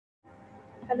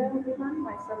Hello everyone,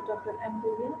 myself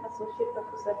Dr.M.Dhivya, Associate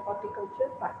Professor Horticulture,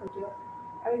 Faculty of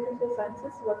Agricultural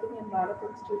Sciences, working in Bharat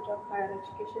Institute of Higher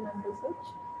Education and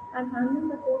Research. I'm handling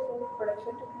the course of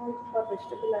Production Technology for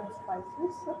Vegetable and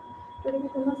Spices. Today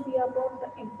we're going to see about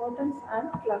the importance and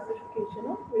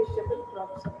classification of vegetable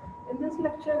crops. In this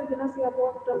lecture, we're going to see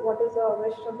about what is a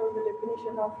vegetable, the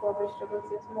definition of vegetables,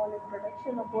 a small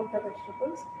introduction about the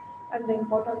vegetables, and the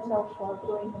importance of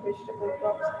growing vegetable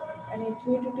crops and its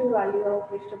nutritive value of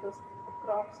vegetables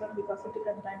crops because it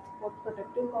contains both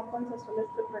protective compounds as well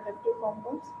as the protective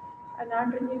compounds and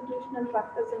nutritional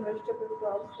factors in vegetable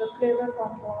crops, the flavor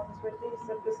compounds which is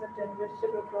present in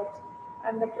vegetable crops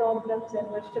and the problems in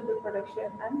vegetable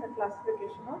production and the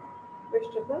classification of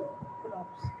vegetable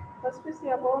crops. First, we see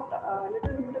about a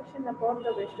little introduction about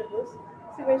the vegetables.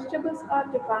 See, vegetables are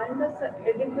defined as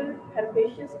edible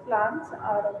herbaceous plants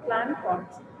or plant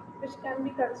pods, which can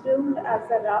be consumed as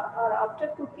a raw or after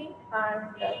cooking,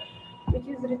 and which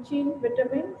is rich in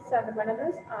vitamins and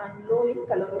minerals and low in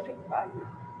calorific value.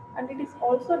 And it is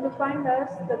also defined as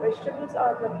the vegetables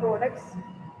are the products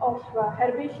of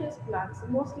herbaceous plants,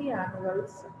 mostly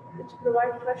annuals, which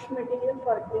provide fresh material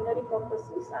for culinary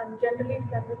purposes and generally it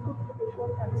can be cooked before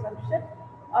consumption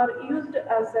or used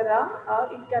as a raw,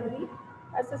 or it can be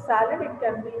as a salad, it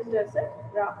can be used as a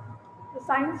raw. The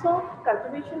science of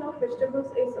cultivation of vegetables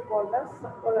is called as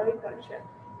olericulture.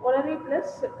 Olari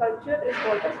plus culture is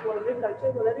called as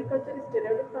olericulture. Olericulture is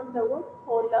derived from the word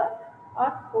hola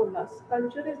or holas.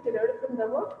 Culture is derived from the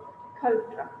word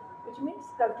cultra, which means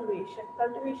cultivation.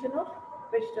 Cultivation of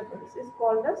vegetables is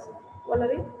called as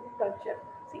olericulture.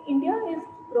 See, India is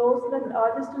grows the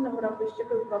largest number of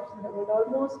vegetable crops in the world.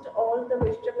 Almost all the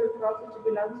vegetable crops which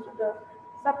belongs to the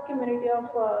subcommunity of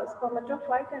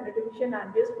spermatophyte and division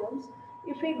angiosperms.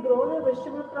 If we grow the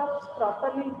vegetable crops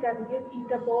properly, it can give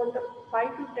eat about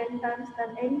 5 to 10 times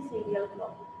than any cereal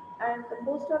crop. And the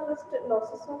post-harvest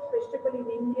losses of vegetable in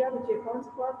India, which accounts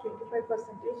for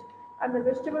 25%, and the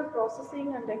vegetable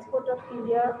processing and export of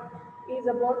India is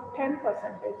about 10%.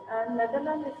 And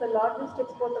Netherlands is the largest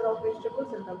exporter of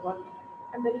vegetables in the world.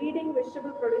 And the leading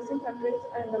vegetable producing countries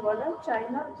in the world are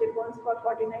China, which accounts for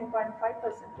 49.5%,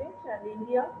 and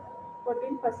India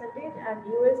 14%, and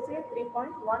USA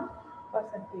 3.1%.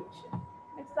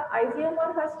 Next, the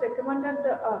ICMR has recommended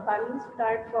the balanced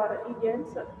diet for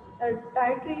Indians.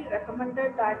 Dietary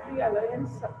recommended dietary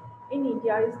allowance in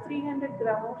India is 300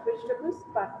 gram of vegetables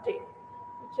per day,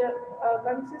 which are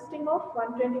consisting of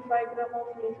 125 gram of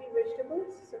leafy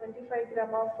vegetables, 75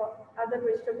 gram of other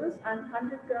vegetables, and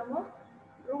 100 gram of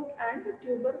root and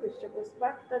tuber vegetables.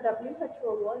 But the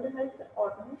WHO World Health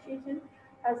Organization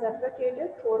has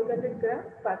advocated 400 gram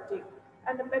per day.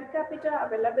 And the per capita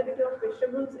availability of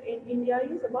vegetables in India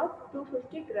is about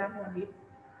 250 gram only.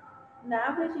 The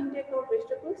average intake of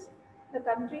vegetables in the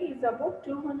country is about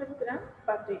 200 gram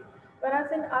per day,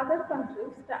 whereas in other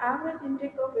countries the average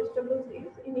intake of vegetables is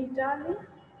in Italy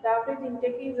the average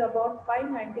intake is about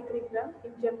 593 gram,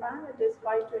 in Japan it is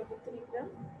 523 gram,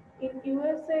 in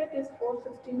USA it is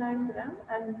 469 gram,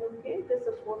 and UK it is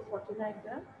a 449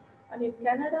 gram, and in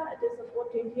Canada it is a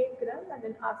 428 gram, and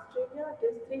in Australia it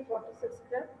is 346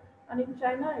 gram, and in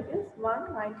China it is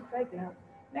 195 gram.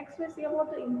 Next, we see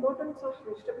about the importance of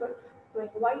vegetable growing.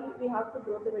 Why we have to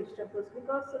grow the vegetables?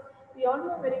 Because we all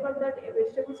know very well that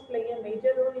vegetables play a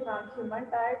major role in our human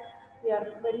diet. They are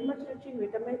very much rich in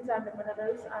vitamins and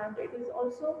minerals, and it is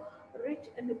also rich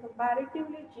in the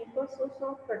comparatively cheaper source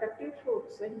of productive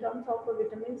foods in terms of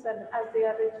vitamins, and as they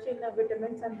are rich in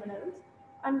vitamins and minerals,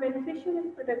 and beneficial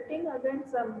in protecting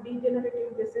against some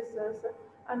degenerative diseases,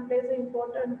 and plays an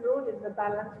important role in the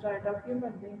balanced diet of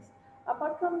human beings.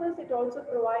 Apart from this, it also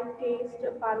provides taste,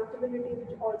 palatability,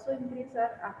 which also increase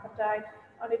our appetite,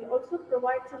 and it also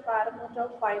provides a fair amount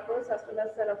of fibers as well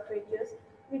as carbohydrates,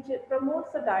 which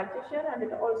promotes the digestion, and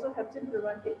it also helps in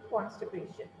preventing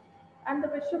constipation. And the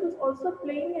vegetables also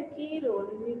playing a key role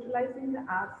in neutralizing the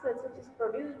acids which is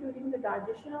produced during the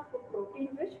digestion of a protein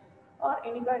rich or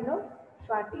any kind of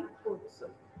fatty foods.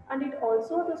 And it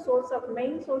also the source of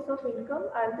main source of income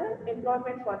and the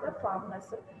employment for the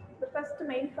farmers. The first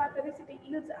main factor is it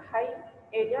yields a high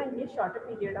area in a shorter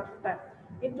period of time.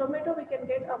 In tomato, we can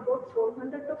get about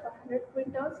 400 to 500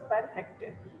 quintals per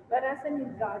hectare, whereas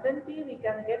in garden pea, we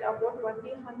can get about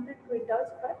 100 quintals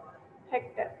per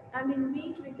hectare. And in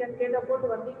wheat, we can get about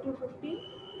only 250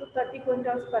 to 30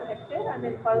 quintals per hectare, and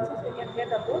in pulses, we can get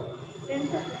about 10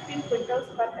 to 15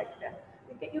 quintals per hectare.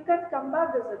 You can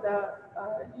compare this with the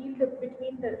yield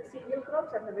between the cereal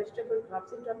crops and the vegetable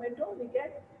crops. In tomato, we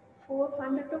get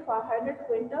 400 to 500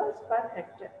 quintals per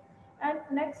hectare. And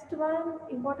next one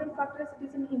important factor is it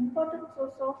is an important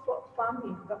source of farm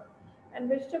income. And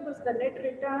vegetables, the net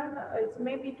return is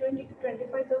maybe 20 to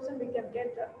 25,000 we can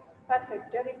get per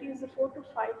hectare. It is 4 to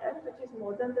 5 times, which is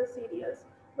more than the cereals.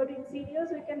 But in cereals,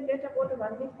 we can get about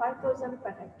only 5,000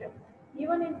 per hectare.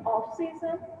 Even in off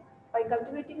season, by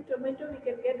cultivating tomato, we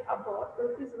can get about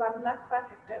rupees 1 lakh per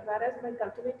hectare, whereas by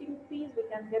cultivating peas, we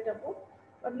can get about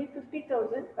only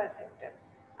 50,000 per hectare.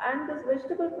 And this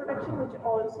vegetable production, which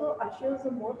also assures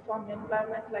more farm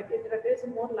employment, like it requires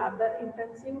more labor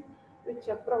intensive, which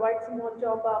provides more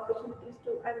job opportunities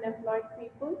to unemployed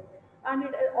people. And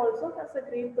it also has a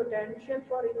great potential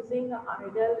for using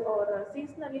idle or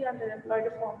seasonally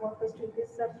unemployed farm workers to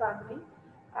increase their family,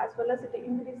 as well as it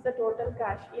increase the total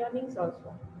cash earnings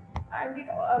also. And it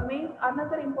main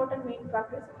another important main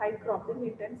factor is high cropping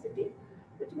intensity,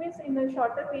 which means in a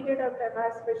shorter period of time,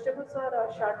 as vegetables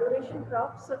are short duration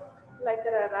crops like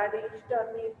radish,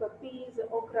 turnip, peas,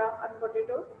 okra, and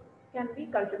potato can be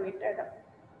cultivated.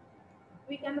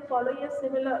 We can follow a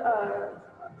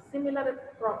similar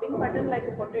cropping pattern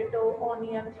like potato,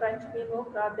 onion, French bean,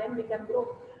 okra. Then we can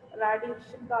grow radish,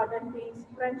 garden peas,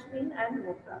 French bean, and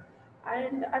okra.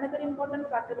 And another important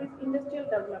factor is industrial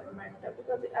development,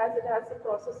 because as it has a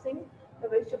processing, the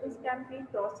vegetables can be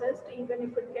processed even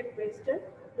if it get wasted.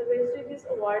 The wastage is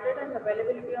avoided and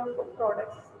availability of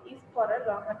products is for a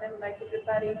longer time, like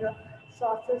preparing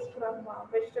sauces from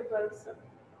vegetables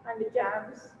and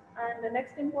jams. And the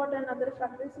next important other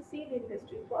factor is the seed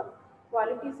industry for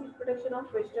quality seed production of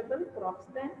vegetable crops.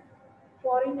 Then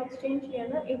foreign exchange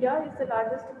here, India is the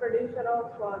largest producer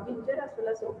of ginger as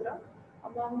well as okra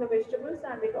among the vegetables,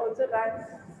 and it also ranks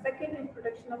second in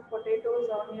production of potatoes,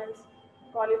 onions,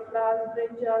 cauliflower,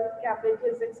 brinjal,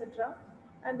 cabbages, etc.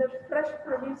 And the fresh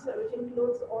produce, which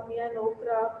includes onion,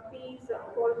 okra, peas,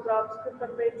 whole crops,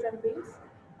 cucumber beans, and beans,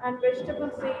 and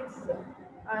vegetable seeds,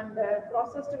 and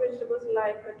processed vegetables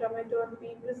like tomato and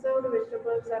pea, preserved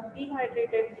vegetables and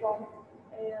dehydrated form,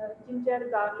 ginger,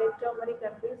 garlic, turmeric,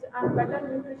 and peas. And better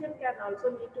nutrition can also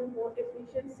lead to more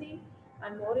efficiency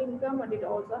and more income, and it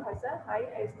also has a high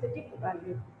aesthetic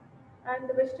value. And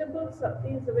the vegetables,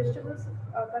 these vegetables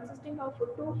consisting of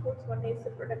two foods. One is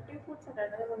productive foods and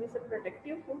another one is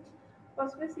protective foods.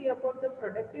 First, we see about the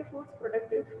productive foods.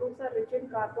 Productive foods are rich in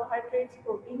carbohydrates,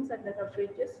 proteins, and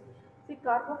beverages. See,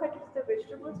 carbohydrates, the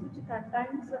vegetables which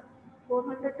contains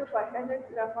 400 to 500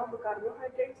 gram of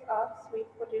carbohydrates are sweet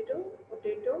potato,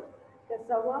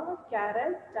 cassava,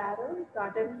 carrot, taro,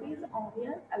 garden peas,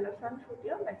 onion, elephant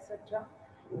fruit, etc.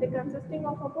 They consisting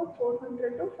of about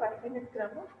 400 to 500 gram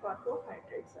of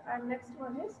carbohydrates. And next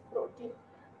one is protein.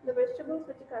 The vegetables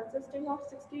which consisting of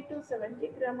 60 to 70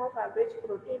 gram of average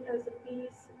protein is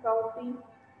peas, cowpea,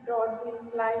 broad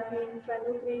bean, lime bean,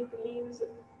 fenugreek, leaves,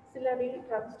 celery,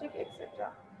 drumstick,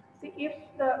 etc. See, if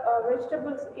the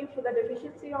if the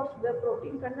deficiency of the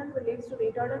protein content leads to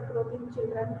retarded growth in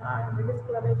children and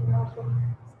discoloration of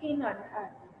skin and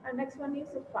hair. And next one is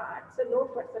fats, low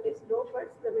fats, that is low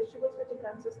fats, the vegetables which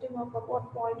are consisting of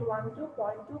about 0.1 to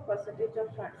 0.2 percentage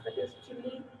of fats, that is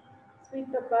chili, sweet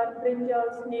pepper, brinjal,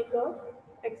 snake,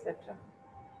 etc.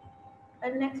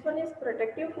 And next one is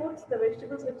protective foods, the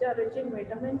vegetables which are rich in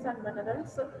vitamins and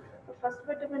minerals. So the first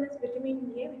vitamin is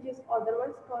vitamin A, which is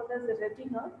otherwise called as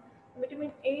retinol.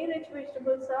 Vitamin A rich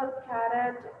vegetables are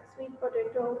carrot, sweet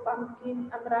potato,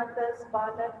 pumpkin, amaranthus,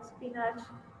 panak, spinach,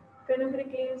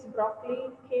 fenugreek leaves,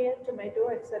 broccoli, kale, tomato,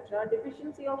 etc.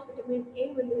 Deficiency of vitamin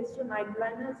A will lead to night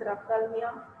blindness,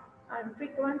 ophthalmia, and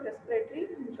frequent respiratory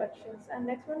infections. And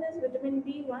next one is vitamin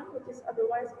B1, which is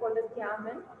otherwise called as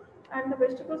thiamine. And the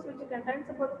vegetables which contains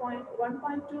about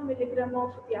 1.2 milligram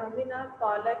of thiamine are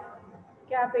palak,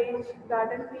 cabbage,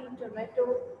 garden pea,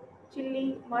 tomato,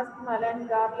 chili, musk melon,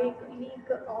 garlic, leek,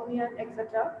 onion,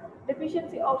 etc.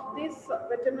 Deficiency of this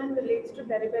vitamin leads to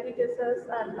beriberi disease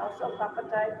and loss of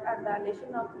appetite and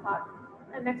dilation of heart.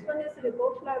 And next one is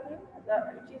riboflavin,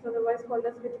 which is otherwise called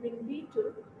as vitamin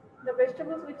B2. The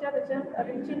vegetables which are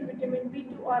rich in vitamin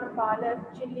B2 are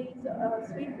palak, chilies,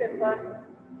 sweet pepper,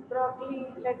 broccoli,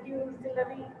 lettuce,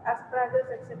 celery, asparagus,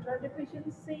 etc.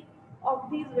 Deficiency of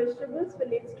these vegetables will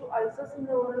lead to ulcers in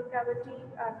the oral cavity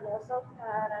and loss of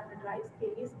hair and dry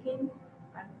scaly skin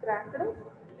and cracked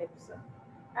lips.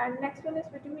 And next one is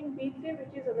vitamin B3,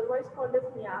 which is otherwise called as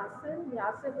niacin.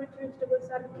 Niacin rich vegetables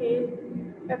are kale,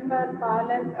 pepper,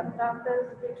 palak,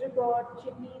 amaranthus, bitter gourd,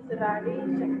 chilies,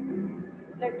 radish,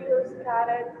 lettuce,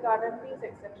 carrot, garden peas,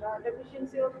 etc.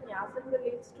 Deficiency of niacin will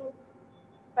lead to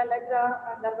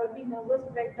pellagra, and there will be nervous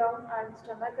breakdown and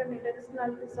stomach and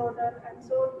intestinal disorder and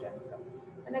so on.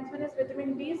 The next one is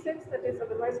vitamin B6, that is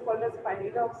otherwise called as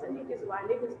pyridoxine. It is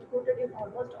widely distributed in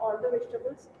almost all the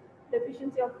vegetables.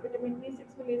 Deficiency of vitamin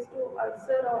B6 will lead to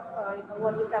ulcer of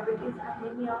oral cavities,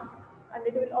 anemia, and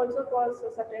it will also cause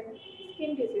certain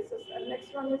skin diseases. And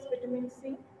next one is vitamin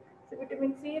C. So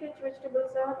vitamin C rich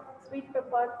vegetables are sweet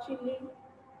pepper, chili,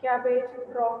 cabbage,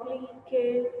 broccoli,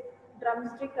 kale,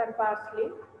 drumstick and parsley.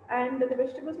 And the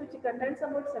vegetables which contains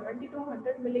about 70 to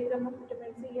 100 milligram of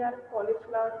vitamin C are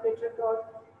cauliflower, bitter gourd,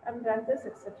 amaranthus,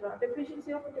 etc.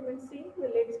 Deficiency of vitamin C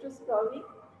relates to scurvy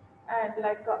and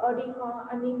like edema,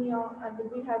 anemia, and will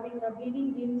be having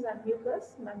bleeding gums and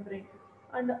mucous membrane,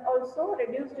 and also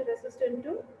reduced resistance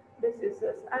to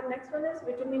diseases. And next one is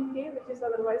vitamin K, which is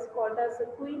otherwise called as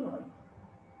quinoa,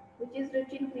 which is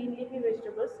rich in green leafy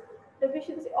vegetables.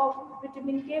 Deficiency of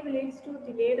vitamin K leads to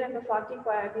delayed and fatty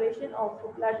coagulation of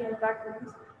blood in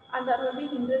fragments, and there will be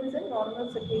hindrance in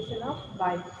normal circulation of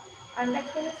bile. And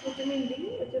next one is vitamin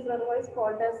D, which is otherwise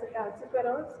called as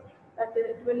calciferols, that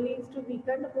it will lead to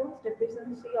weakened bones.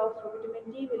 Deficiency of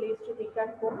vitamin D will lead to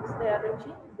weakened bones. They are rich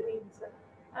in greens.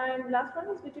 And last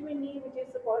one is vitamin E, which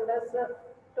is called as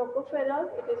tocopherol.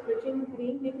 It is rich in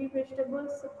green leafy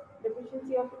vegetables.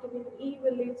 Deficiency of vitamin E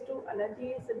will lead to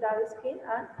allergies, dull skin,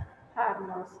 and hair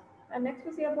loss. And next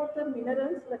we see about the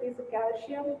minerals, that is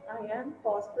calcium, iron,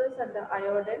 phosphorus, and the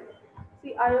iodine.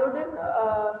 See, iodine,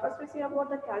 first we see about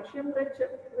the calcium-rich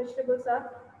vegetables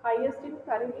are highest in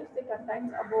curry leaves. They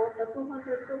contains about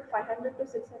 200 to 500 to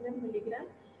 600 milligram.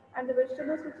 And the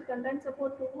vegetables which contains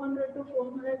about 200 to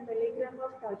 400 milligram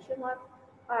of calcium are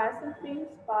hyacinth beans,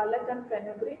 palak and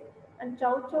fenugreek. And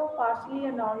chow chow, parsley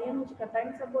and onion which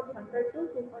contains about 100 to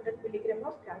 200 milligram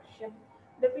of calcium.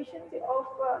 Deficiency of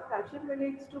calcium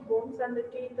relates to bones and the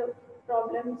teeth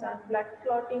problems and blood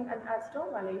clotting and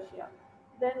osteomalacia.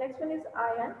 The next one is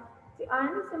iron. See,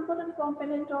 iron is important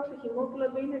component of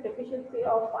hemoglobin. A deficiency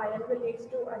of iron will lead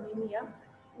to anemia.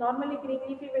 Normally, green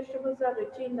leafy vegetables are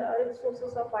rich in rich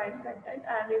sources of iron content,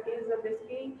 and it is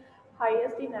basically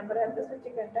highest in amaranthus,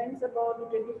 which contains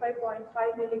about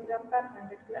 25.5 milligram per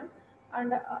 100 gram,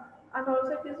 and uh, and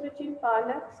also it is rich in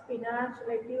palak, spinach,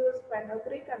 lettuce,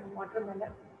 fenugreek, and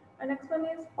watermelon. And next one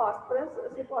is phosphorus.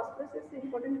 See, phosphorus is the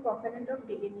important component of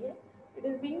DNA. It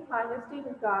is being harnessed in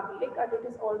garlic, and it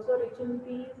is also rich in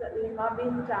peas, lima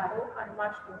bean, taro, and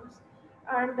mushrooms.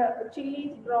 And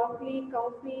chilies, broccoli,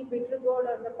 cowpea, bitter gourd,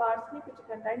 and the parsley, which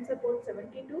contains about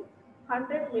 70 to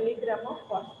 100 milligram of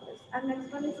phosphorus. And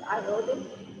next one is iodine.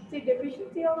 See,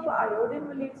 deficiency of iodine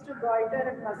will leads to goiter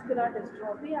and muscular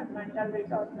dystrophy and mental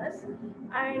retardedness.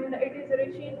 And it is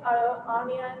rich in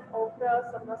onion, okra,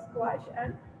 summer squash,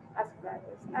 and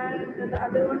asparagus. And the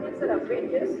other one is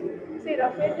roughages. See,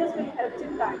 roughages will help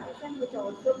in digestion, which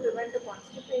also prevent the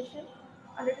constipation.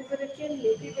 And it is rich in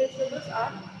leafy vegetables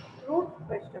and root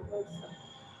vegetables.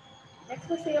 Next,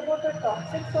 we say about the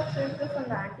toxic substances and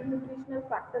anti-nutritional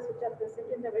factors which are present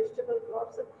in the vegetable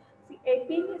crops. See,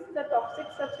 apine is the toxic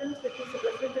substance which is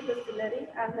present in the celery,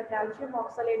 and the calcium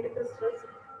oxalate crystals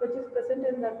which is present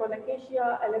in the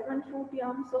colocasia, elephant fruit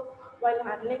yam. So, while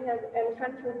handling an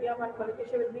elephant fruit yam and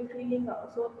colocasia will be feeling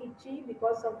so itchy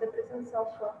because of the presence of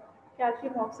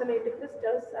calcium oxalate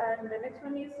crystals. And the next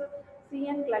one is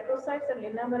CN glycosides and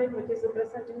linamarin, which is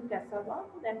present in cassava,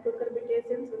 then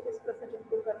cucurbitacins, which is present in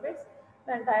cucurbits,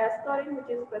 then diascorin, which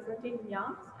is present in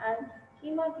yams, and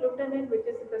hemagglutinin, which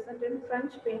is present in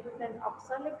French beans, then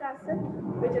oxalic acid,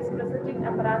 which is present in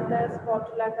amaranthus,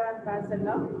 portulaca, and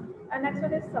basilla. And next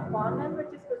one is saponin,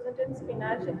 which is present in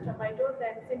spinach and tomato,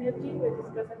 then synergy, which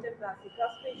is present in brassica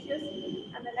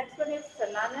species, and the next one is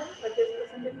solanin, which is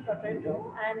present in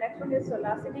potato, and next one is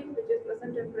solacidin, which is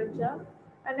present in brinjal,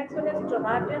 and next one is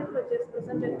tomatin, which is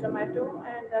present in tomato,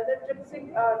 and the other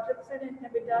trypsin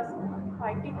inhibitors,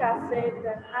 phytic acid,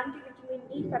 then antivitamin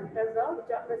E factors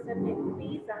which are present in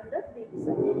peas and the beans.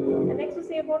 And next we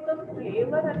say about the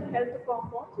flavor and health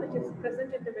compounds which is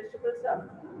present in the vegetables.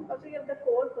 Also we have the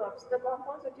core crops. The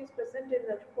compounds which is present in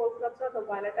the core crops are the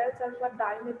volatile sulfur,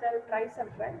 dimethyl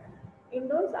trisulfide,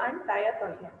 indoles, and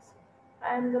diethylenes.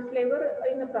 And the flavor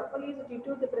in the broccoli is due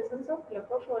to the presence of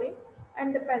glycophorin,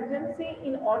 and the pungency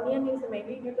in onion is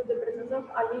mainly due to the presence of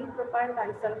allyl propyl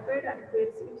disulfide and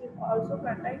quercetin, which is also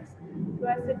contains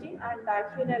quercetin and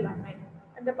diphenylamine.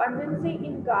 And the pungency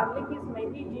in garlic is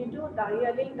mainly due to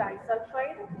diallyl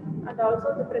disulfide and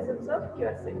also the presence of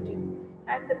quercetin.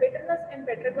 And the bitterness in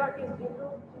bitter is due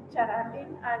to charatin,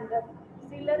 and the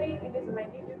celery it is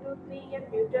mainly due to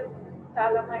 3N-butyl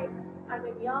phthalimide, and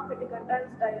in yam it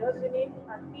contains diazoxide,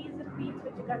 and peas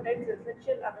which contains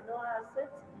essential amino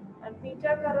acids, and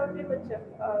beta carotene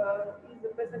which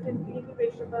is present in leafy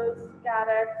vegetables,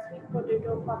 carrot, sweet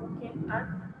potato, pumpkin, and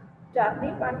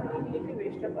turnip and green leafy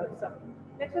vegetables.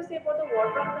 Next, we see about the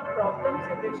what are the problems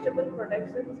in vegetable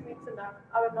production. This means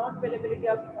our non-availability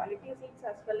of quality seeds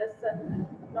as well as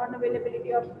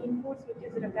non-availability of inputs which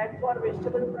is required for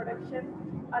vegetable production,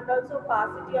 and also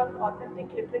paucity of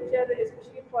authentic literature,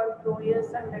 especially for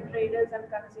growers and the traders and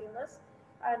consumers,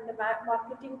 and the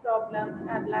marketing problem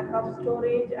and lack of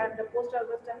storage and the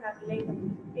post-harvest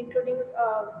handling, including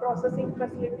processing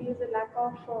facilities, the lack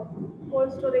of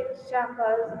cold storage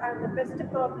chambers, and the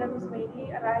pest problems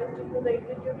mainly arise due to the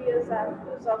introduced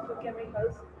use of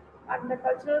chemicals. And the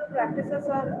cultural practices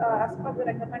are, as per the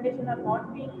recommendation, are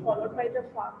not being followed by the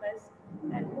farmers,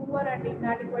 and poor and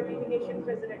inadequate irrigation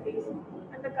facilities,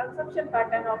 and the consumption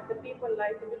pattern of the people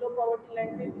like below poverty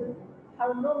line people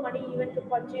have no money even to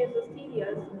purchase the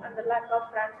cereals, and the lack of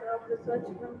transfer of research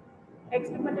from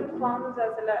experimental farms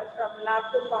as well as from lab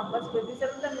to farmers. So these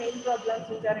are the main problems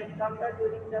which are encountered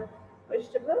during the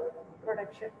vegetable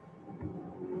production.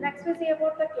 Next, we see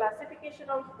about the classification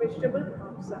of vegetable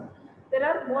crops. There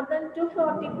are more than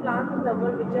 240 plants in the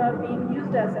world which are being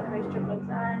used as a vegetables,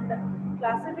 and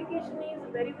classification is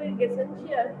very, very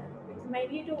essential. It's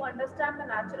mainly to understand the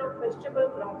nature of vegetable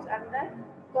crops and the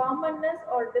commonness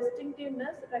or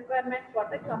distinctiveness requirement for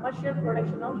the commercial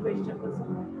production of vegetables,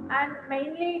 and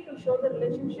mainly to show the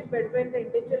relationship between the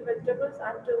individual vegetables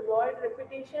and to avoid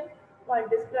repetition while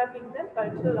describing their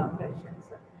cultural operations.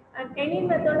 And any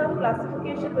method of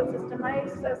classification will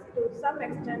systemize us to some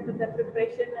extent the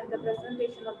preparation and the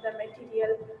presentation of the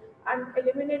material and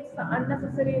eliminates the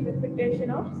unnecessary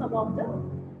repetition of some of the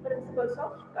principles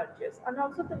of cultures. And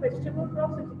also the vegetable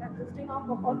crops which are consisting of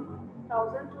about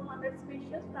 1200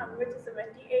 species, from which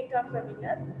 78 are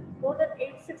familiar. More than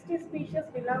 860 species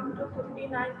belong to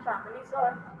 59 families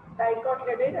or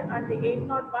dicotyledonid, and the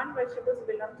 801 vegetables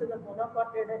belong to the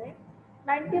monocotyledonid.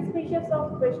 90 species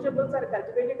of vegetables are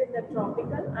cultivated in the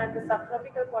tropical and the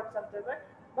subtropical parts of the world,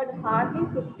 but hardly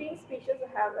 15 species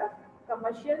have a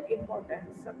commercial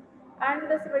importance. And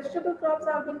these vegetable crops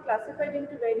have been classified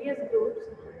into various groups,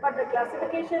 but the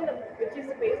classification, which is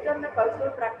based on the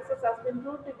cultural practices, has been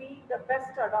proved to be the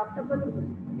best adaptable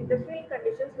in the field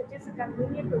conditions, which is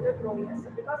convenient to the growers.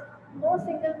 Because no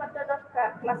single method of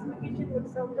classification would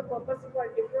serve the purpose for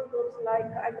different groups like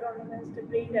agronomists,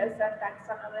 breeders, and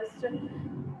taxonomists,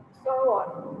 so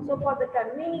on. So for the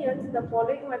convenience, the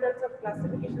following methods of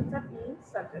classifications are being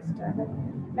suggested.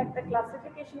 Like the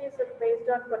classification is based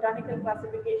on botanical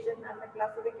classification, and the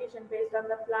classification based on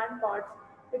the plant parts,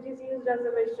 which is used as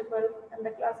a vegetable, and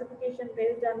the classification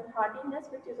based on hardiness,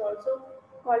 which is also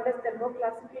called as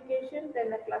thermoclassification,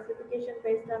 then the classification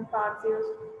based on parts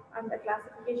used, and the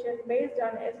classification based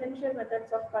on essential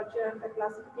methods of culture, and the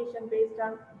classification based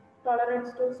on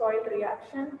tolerance to soil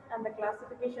reaction, and the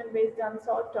classification based on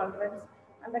salt tolerance,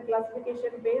 and the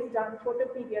classification based on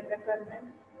photoperiod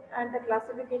requirement, and the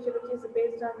classification which is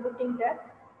based on rooting depth,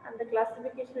 and the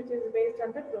classification which is based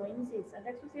on the growing season.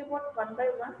 Next we see about one by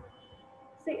one.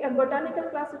 See, a botanical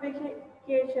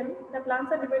classification, the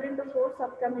plants are divided into four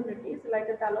subcommunities like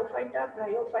a Thallophyta,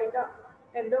 Bryophyta,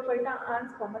 Endophyta, and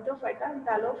Spermatophyta. And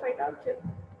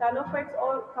Thallophytes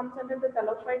all comes under the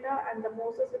Thallophyta, and the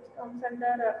mosses which comes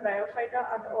under Bryophyta,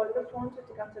 and all the fronds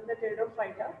which comes under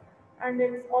Pteridophyta, and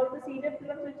it's all the seeded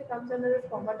plants which comes under the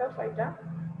Spermatophyta.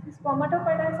 The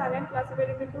Spermatophyta is again classified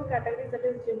into two categories, that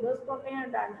is Gymnospermae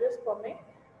and Angiospermae.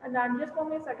 And the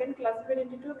angiosperm is again classified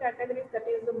into two categories, that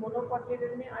is the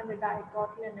monocotyledonate and the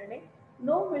dicotyledonate.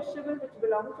 No vegetable which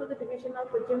belongs to the division of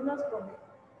gymnosperm.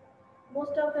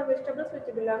 Most of the vegetables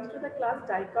which belongs to the class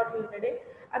Dicotyledonate,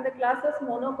 and the classes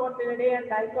Monocotyledonate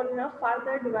and Dicotyledonate are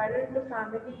further divided into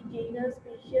family, genus,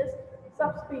 species,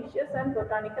 subspecies, and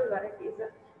botanical varieties.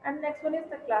 And next one is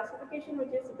the classification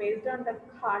which is based on the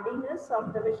hardiness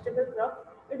of the vegetable crop.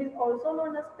 It is also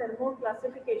known as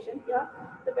thermoclassification. Here,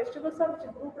 the vegetables are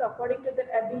grouped according to their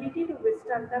ability to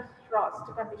withstand the frost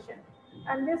condition.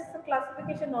 And this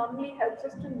classification normally helps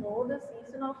us to know the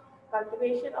season of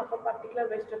cultivation of a particular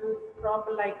vegetable crop,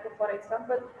 like for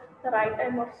example the right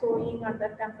time of sowing and the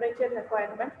temperature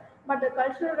requirement. But the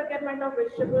cultural requirement of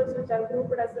vegetables which are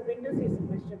grouped as the winter season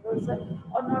vegetables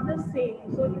are not the same.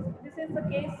 So this is the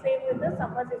case same with the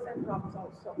summer season crops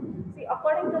also. See,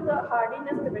 according to the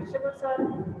hardiness, the vegetables are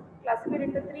classified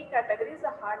into three categories: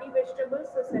 the hardy vegetables,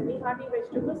 the semi-hardy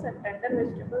vegetables, and tender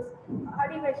vegetables.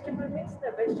 Hardy vegetable means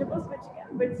the vegetables which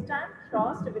can withstand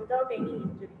frost without any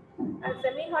injury, and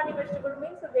semi-hardy vegetable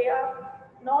means they are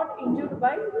not injured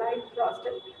by light frost.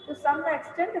 To some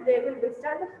extent, they will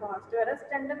withstand the frost, whereas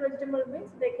tender vegetable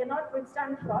means they cannot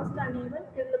withstand frost and even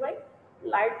killed by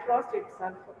light frost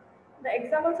itself. The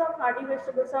examples of hardy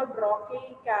vegetables are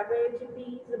broccoli, cabbage,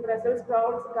 peas, Brussels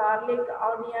sprouts, garlic,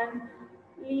 onion,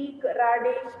 leek,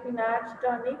 radish, spinach,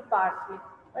 turnip, parsley.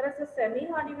 Whereas the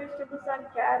semi-hardy vegetables are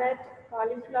carrot,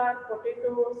 cauliflower,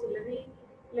 potato, celery,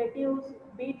 lettuce,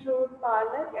 beetroot,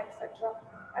 pallack, etc.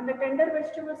 And the tender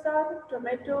vegetables are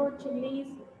tomato,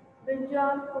 chilies,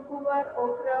 brinjal, cucumber,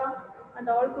 okra, and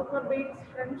all cucumber beets,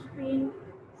 French bean,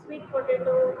 sweet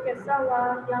potato,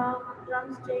 cassava, yam,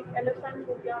 drumstick, elephant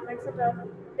foot yam, etc.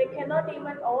 They cannot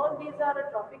even, all these are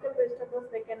tropical vegetables,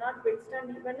 they cannot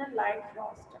withstand even a light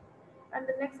frost. And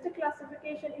the next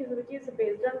classification is which is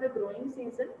based on the growing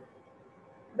season.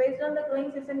 Based on the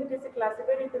growing season, it is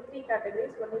classified into three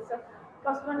categories.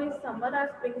 First one is summer or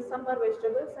spring summer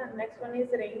vegetables, and next one is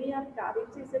rainy or kharif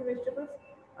season vegetables,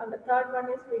 and the third one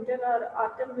is winter or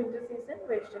autumn winter season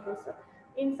vegetables.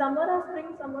 In summer or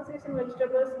spring summer season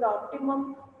vegetables, the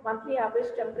optimum monthly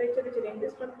average temperature which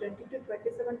ranges from 20 to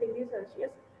 27 degrees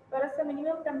Celsius, whereas the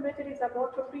minimum temperature is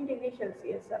about 15 degrees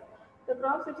Celsius. The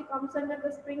crops which comes under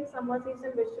the spring summer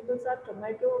season vegetables are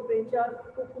tomato, brinjal,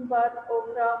 cucumber,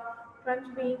 okra, French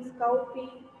beans,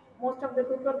 cowpea, most of the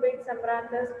cucurbits,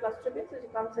 amaranthus, cluster beans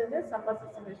which comes under summer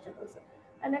season vegetables.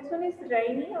 And next one is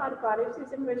rainy or kharif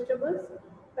season vegetables.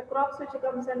 The crops which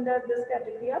comes under this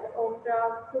category are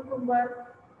okra, cucumber,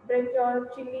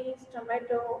 brinjal, chilies,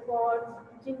 tomato, gourds,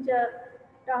 ginger,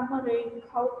 tamarind,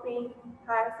 cowpea,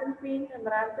 hyacinth bean,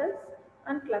 amaranthus,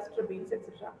 and cluster beans,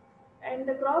 etc. And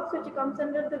the crops which comes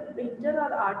under the winter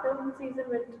or autumn season,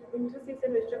 winter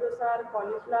season vegetables are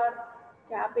cauliflower,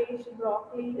 cabbage,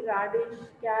 broccoli, radish,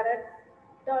 carrot,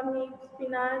 turnip,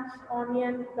 spinach,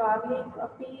 onion, garlic,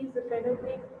 peas,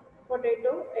 fenugreek,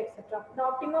 potato, etc. The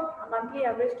optimum monthly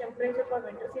average temperature for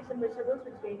winter season vegetables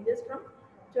which ranges from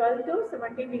 12 to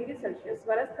 17 degrees Celsius,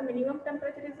 whereas the minimum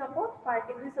temperature is about 5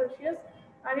 degrees Celsius,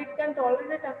 and it can tolerate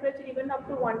a temperature even up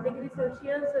to 1 degree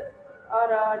Celsius or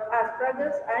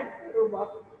asparagus and rhubarb.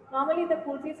 Normally, the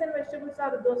cool season vegetables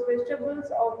are those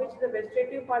vegetables of which the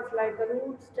vegetative parts like the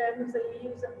roots, stems,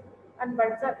 leaves, and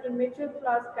buds are immature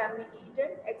flowers can be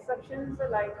eaten. Exceptions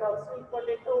like sweet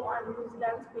potato and New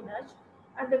Zealand spinach.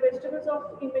 And the vegetables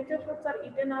of immature fruits are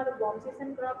eaten are warm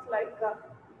season crops like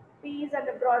peas and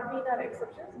broad bean are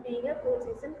exceptions, being a cool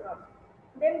season crop.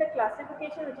 Then the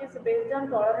classification which is based on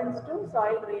tolerance to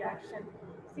soil reaction.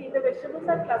 See, the vegetables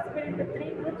are classified into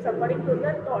three groups according to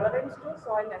the tolerance to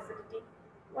soil acidity.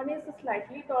 One is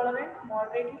slightly tolerant,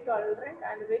 moderately tolerant,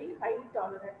 and very highly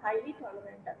tolerant. Highly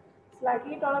tolerant.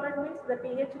 Slightly tolerant means the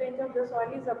pH range of the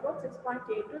soil is about 6.8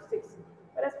 to 6.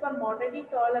 Whereas for moderately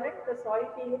tolerant, the soil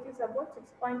pH is about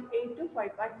 6.8 to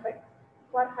 5.5.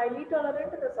 For highly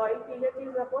tolerant, the soil pH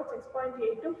is about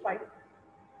 6.8 to 5.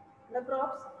 The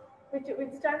crops which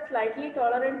withstand slightly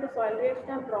tolerant to soil reaction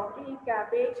are broccoli,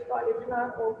 cabbage,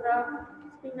 cauliflower, okra,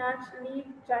 spinach, leek,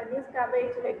 Chinese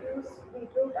cabbage, lettuce,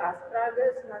 beetroot,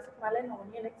 asparagus, muskmelon,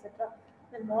 onion, etc.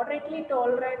 Then moderately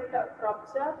tolerant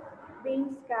crops are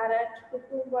beans, carrot,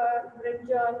 cucumber,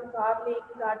 brinjal, garlic,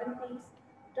 garden peas,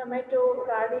 tomato,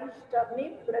 radish,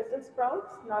 turnip, Brussels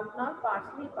sprouts, knock,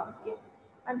 parsley, pumpkin.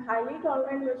 And highly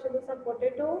tolerant vegetables are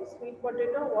potato, sweet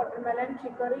potato, watermelon,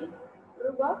 chicory,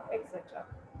 rhubarb, etc.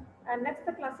 And next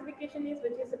the classification is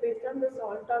which is based on the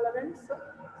salt tolerance. So,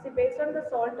 see, based on the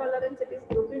salt tolerance, it is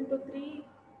grouped into three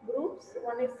groups.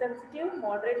 One is sensitive,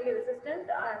 moderately resistant,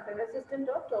 and resistant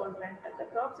or tolerant. The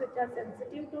crops which are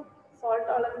sensitive to salt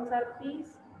tolerance are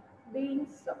peas,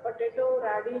 beans, potato,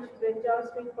 radish, brinjal,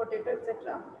 sweet potato,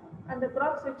 etc. And the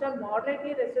crops which are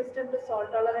moderately resistant to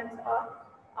salt tolerance are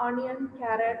onion,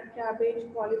 carrot,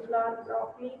 cabbage, cauliflower,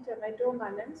 broccoli, tomato,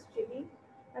 melons, chili.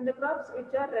 And the crops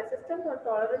which are resistant or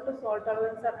tolerant to salt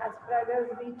tolerance are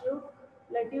asparagus, beetroot,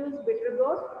 lettuce, bitter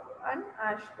gourd, and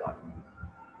ash gourd.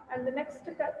 And the next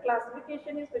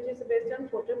classification is which is based on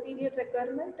photoperiod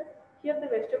requirement. Here the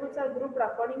vegetables are grouped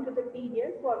according to the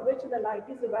period for which the light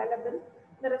is available.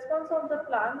 The response of the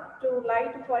plant to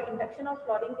light for induction of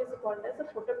flowering is called as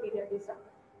a photoperiodism.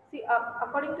 See,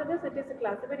 according to this, it is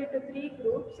classified into three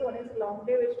groups. One is long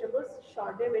day vegetables,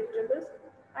 short day vegetables,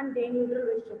 and day neutral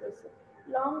vegetables.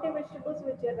 Long day vegetables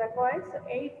which requires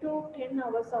 8 to 10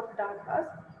 hours of dark hours,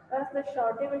 whereas the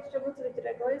short day vegetables which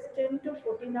requires 10 to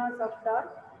 14 hours of dark,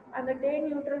 and the day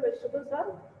neutral vegetables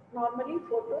are normally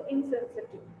photo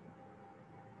insensitive.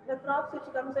 The crops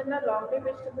which comes under long day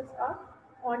vegetables are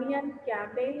onion,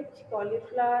 cabbage,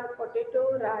 cauliflower,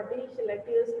 potato, radish,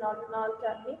 lettuce, normal,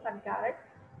 turnip, and carrot.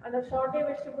 And the short day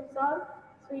vegetables are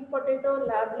sweet potato,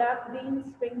 lab,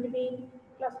 beans, spring bean,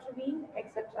 cluster bean,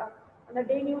 etc. And the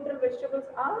day neutral vegetables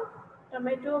are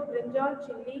tomato, brinjal,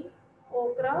 chili,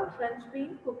 okra, French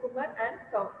bean, cucumber, and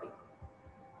cowpea.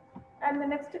 And the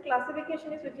next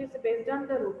classification is which is based on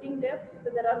the rooting depth. So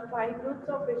there are five groups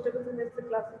of vegetables in this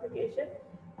classification.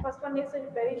 First one is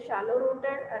very shallow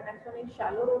rooted, and next one is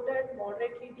shallow rooted,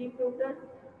 moderately deep rooted,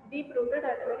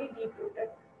 and very deep rooted.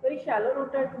 Very shallow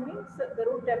rooted means the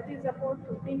root depth is about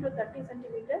 15 to 30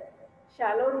 centimeter.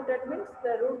 Shallow rooted means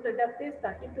the root depth is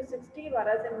 30 to 60,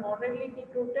 whereas in moderately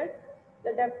deep rooted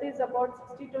the depth is about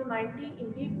 60 to 90.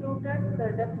 In deep rooted,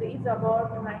 the depth is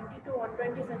about 90 to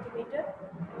 120 centimeter,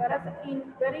 whereas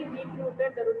in very deep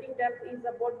rooted, the rooting depth is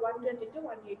about 120 to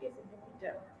 180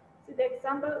 centimeter. See the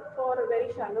example for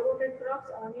very shallow rooted crops,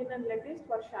 onion and lettuce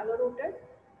for shallow rooted,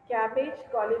 cabbage,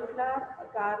 cauliflower,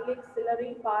 garlic,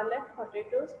 celery, pallack,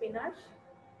 potato, spinach,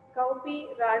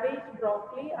 cowpea, radish,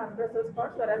 broccoli, and Brussels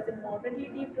sprouts, whereas in moderately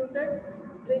deep-rooted,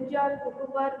 brinjal,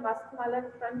 cucumber, muskmelon,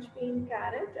 French bean,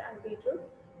 carrot, and beetroot.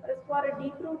 Whereas for a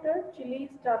deep-rooted, chilies,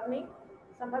 turnip,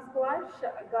 summer squash,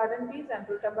 garden peas, and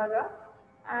rutabaga.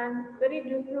 And very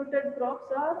deep-rooted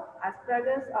crops are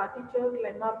asparagus, artichoke,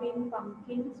 lima bean,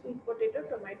 pumpkin, sweet potato,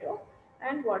 tomato,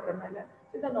 and watermelon.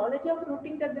 So the knowledge of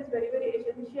rooting depth is very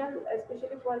essential,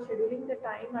 especially for scheduling the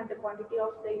time and the quantity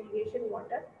of the irrigation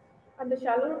water. And the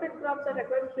shallow rooted crops are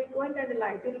required frequent and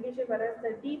light irrigation, whereas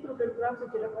the deep rooted crops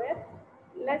which require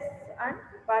less and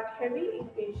but heavy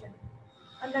irrigation.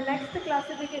 And the next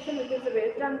classification which is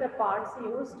based on the parts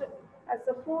used as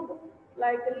a food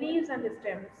like leaves and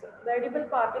stems. The edible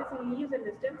part is leaves and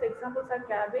stems. Examples are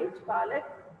cabbage, pallack,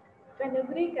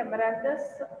 fenugreek,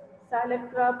 amaranthus, salad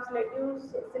crops,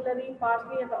 lettuce, celery,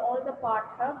 parsley, and all the part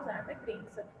herbs and the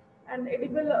greens. And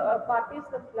edible part is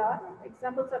the flower.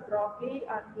 Examples are broccoli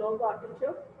and clove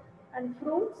artichoke. And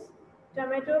fruits,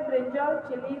 tomato, brinjal,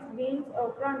 chilies, beans,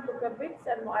 okra, and cucurbits,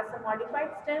 and as a modified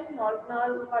stem, nal,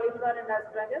 cauliflower, and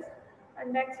asparagus.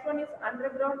 And next one is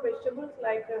underground vegetables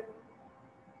like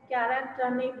carrot,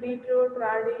 turnip, beetroot,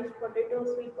 radish, potato,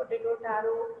 sweet potato,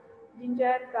 taro,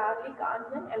 ginger, garlic,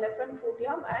 onion, elephant fruit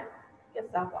yam, and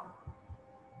cassava.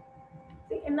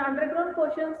 See, in underground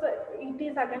portions, it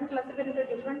is again classified into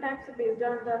different types based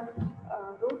on the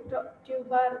root,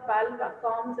 tuber, bulb,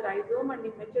 corms, rhizome, and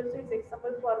immature seeds.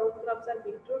 Example for root crops are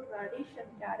beetroot, radish, and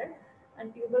carrot,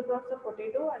 and tuber crops are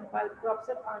potato, and bulb crops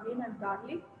are onion and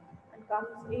garlic, and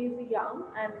corms is yam,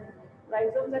 and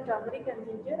rhizomes are turmeric and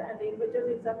ginger, and the immature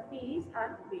seeds are peas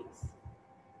and beets.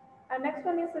 And next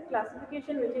one is the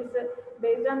classification which is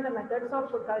based on the methods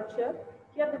of culture.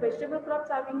 Here the vegetable crops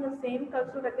having the same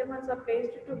cultural requirements are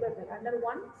placed together under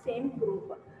one same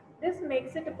group. This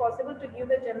makes it possible to give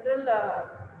the general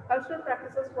cultural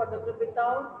practices for the group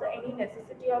without any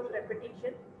necessity of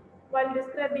repetition while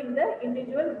describing the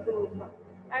individual group.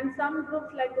 And some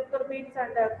groups like cucurbits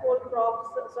and coal crops,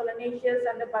 solanaceous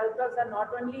and bulb crops are not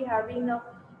only having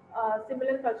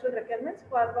similar cultural requirements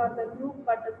for the group,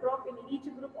 but the crop in each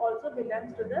group also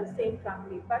belongs to the same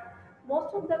family. But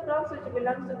most of the crops which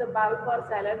belongs to the bulb or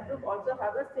salad group also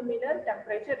have a similar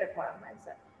temperature requirements.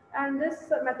 And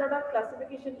this method of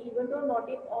classification, even though not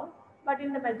in all, but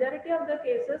in the majority of the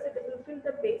cases, it fulfills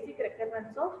the basic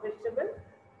requirements of vegetable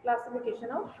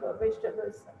classification of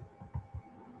vegetables.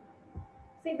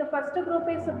 See, the first group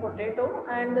is a potato,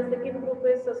 and the second group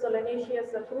is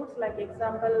solanaceous fruits, like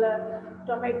example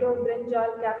tomato,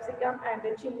 brinjal, capsicum, and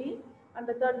chili. And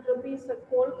the third group is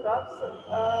coal crops,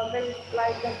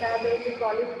 like the cabbage,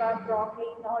 cauliflower, broccoli,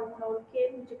 nor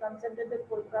cane, which comes under the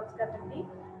coal crops category.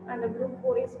 And the group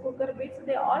four is cooker beets.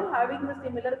 They all having the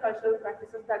similar cultural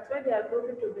practices. That's why they are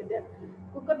grouped together.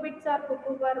 Cooker beets are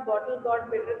cucumber, bottle gourd,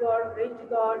 bitter gourd, ridge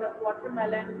gourd,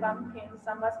 watermelon, pumpkin,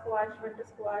 summer squash, winter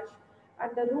squash,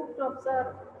 and the root crops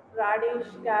are radish,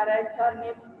 carrot,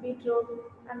 turnip, beetroot,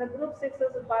 and the group 6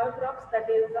 is bio crops, that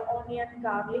is the onion,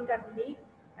 garlic, and leek,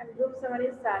 and group 7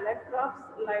 is salad crops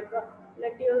like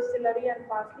lettuce, celery, and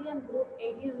parsley, and group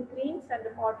 8 is greens and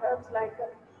pot herbs like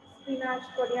spinach,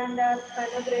 coriander,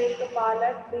 fenugreek,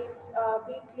 pallack,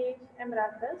 beet leaves,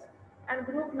 amaranthus, and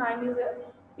group 9 is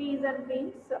peas and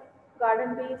beans,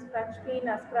 garden peas, French bean,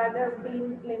 asparagus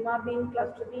bean, lima bean,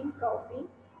 cluster bean, cowpea,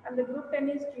 and the group 10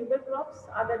 is tuber crops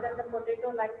other than the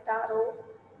potato like taro,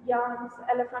 yams,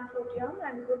 elephant fruit yam,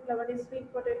 and group 11 is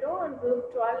sweet potato, and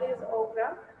group 12 is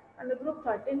okra, and the group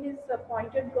 13 is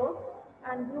pointed gourd,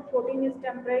 and group 14 is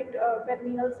temperate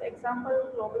perennials,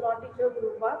 example global artichoke,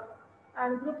 rhubarb,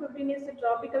 and group 15 is the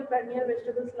tropical perennial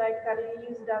vegetables like curry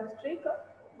leaves, drumstick,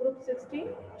 group 16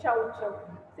 chow chow.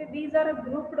 See, these are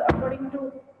grouped according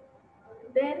to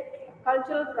their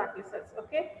cultural practices.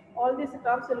 Okay, all these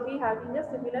crops will be having a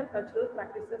similar cultural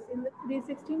practices. These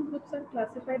 16 groups are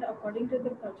classified according to the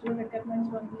cultural requirements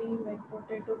only, like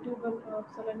potato, tuber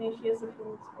crops, solanaceous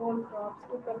fruits, coal crops,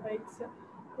 cucurbits,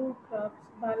 root crops,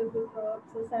 variable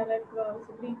crops, salad crops,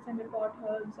 beets and pot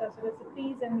herbs, as well as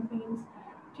peas and beans,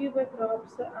 tuber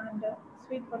crops, and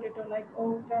sweet potato like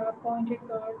okra, pointed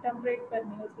gourd, temperate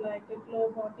perennials like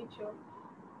clove, artichoke,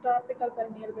 tropical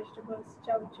perennial vegetables,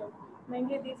 chow chow.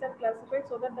 Mainly these are classified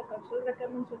so that the cultural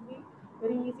requirements will be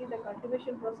very easy, the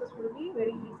cultivation process will be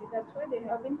very easy. That's why they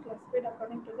have been classified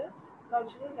according to the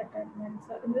cultural requirements.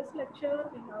 In this lecture,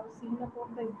 we have seen about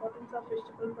the importance of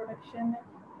vegetable production,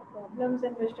 the problems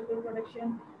in vegetable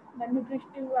production, the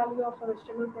nutritive value of a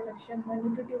vegetable production, the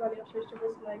nutritive value of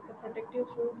vegetables like protective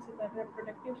foods, the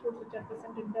reproductive foods which are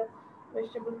present in the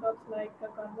vegetable crops like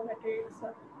carbohydrates,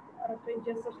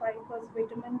 fridges, fibers,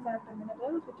 vitamins and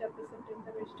minerals which are present in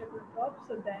the vegetable crops,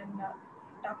 then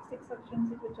toxic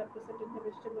substances which are present in the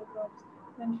vegetable crops,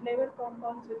 then flavor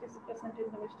compounds which is present in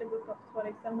the vegetable crops, for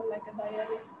example like a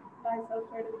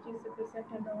disulfide which is present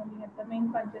in the onion. The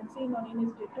main pungency in onion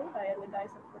is due to disulfide are the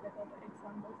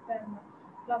examples. Then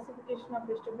classification of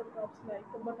vegetable crops like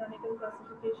botanical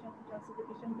classification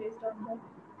based on the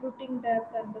rooting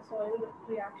depth and the soil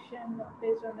reaction,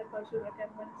 based on the cultural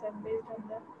requirements and based on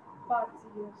the parts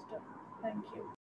used. Thank you.